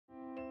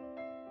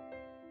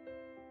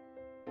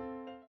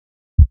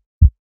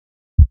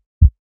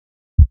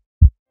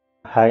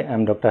Hi,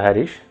 I'm Dr.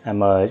 Harish.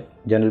 I'm a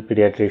general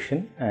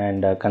pediatrician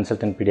and a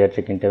consultant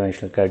pediatric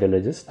interventional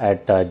cardiologist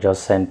at JOS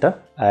Center.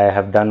 I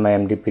have done my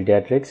MD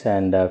pediatrics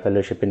and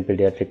fellowship in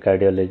pediatric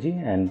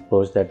cardiology, and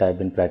post that I've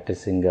been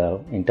practicing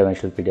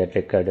interventional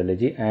pediatric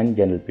cardiology and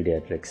general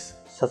pediatrics.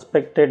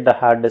 Suspected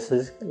heart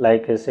disease,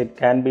 like I said,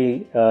 can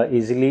be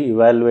easily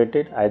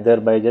evaluated either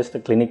by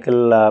just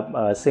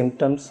clinical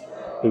symptoms.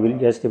 We will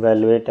just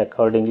evaluate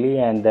accordingly,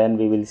 and then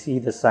we will see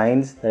the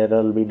signs. There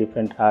will be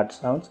different heart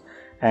sounds.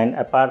 And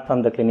apart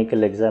from the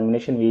clinical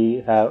examination,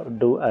 we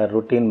do a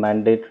routine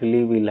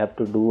mandatorily. We'll have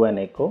to do an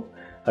echo,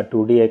 a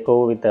 2D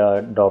echo with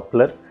a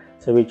Doppler,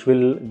 so which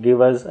will give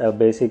us a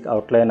basic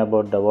outline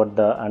about what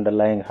the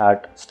underlying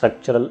heart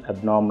structural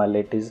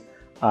abnormalities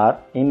are.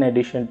 In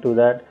addition to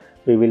that,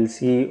 we will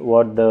see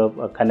what the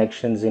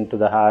connections into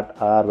the heart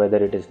are, whether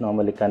it is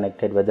normally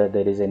connected, whether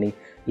there is any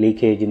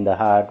leakage in the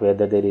heart,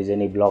 whether there is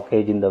any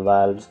blockage in the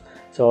valves.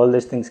 So all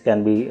these things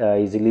can be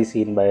easily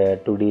seen by a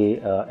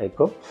 2D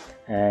echo,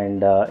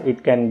 and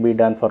it can be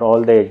done for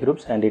all the age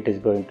groups, and it is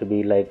going to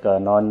be like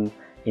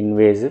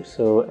non-invasive,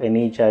 so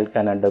any child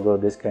can undergo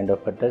this kind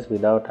of a test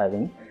without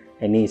having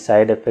any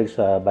side effects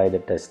by the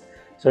test.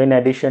 So in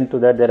addition to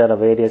that, there are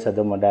various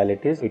other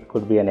modalities. It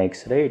could be an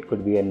X-ray, it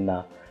could be an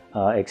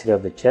X-ray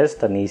of the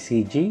chest, an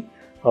ECG,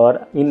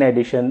 or in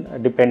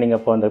addition, depending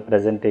upon the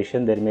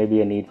presentation, there may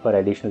be a need for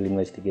additional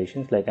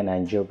investigations like an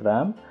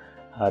angiogram.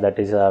 That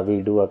is,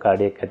 we do a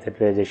cardiac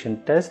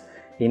catheterization test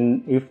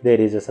if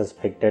there is a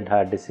suspected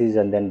heart disease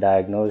and then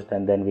diagnosed,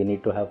 and then we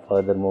need to have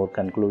further more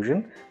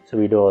conclusion. So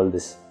we do all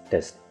this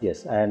test,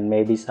 yes, and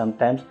maybe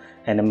sometimes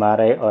an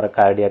MRI or a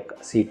cardiac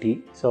CT.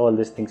 So all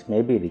these things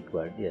may be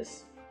required,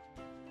 yes.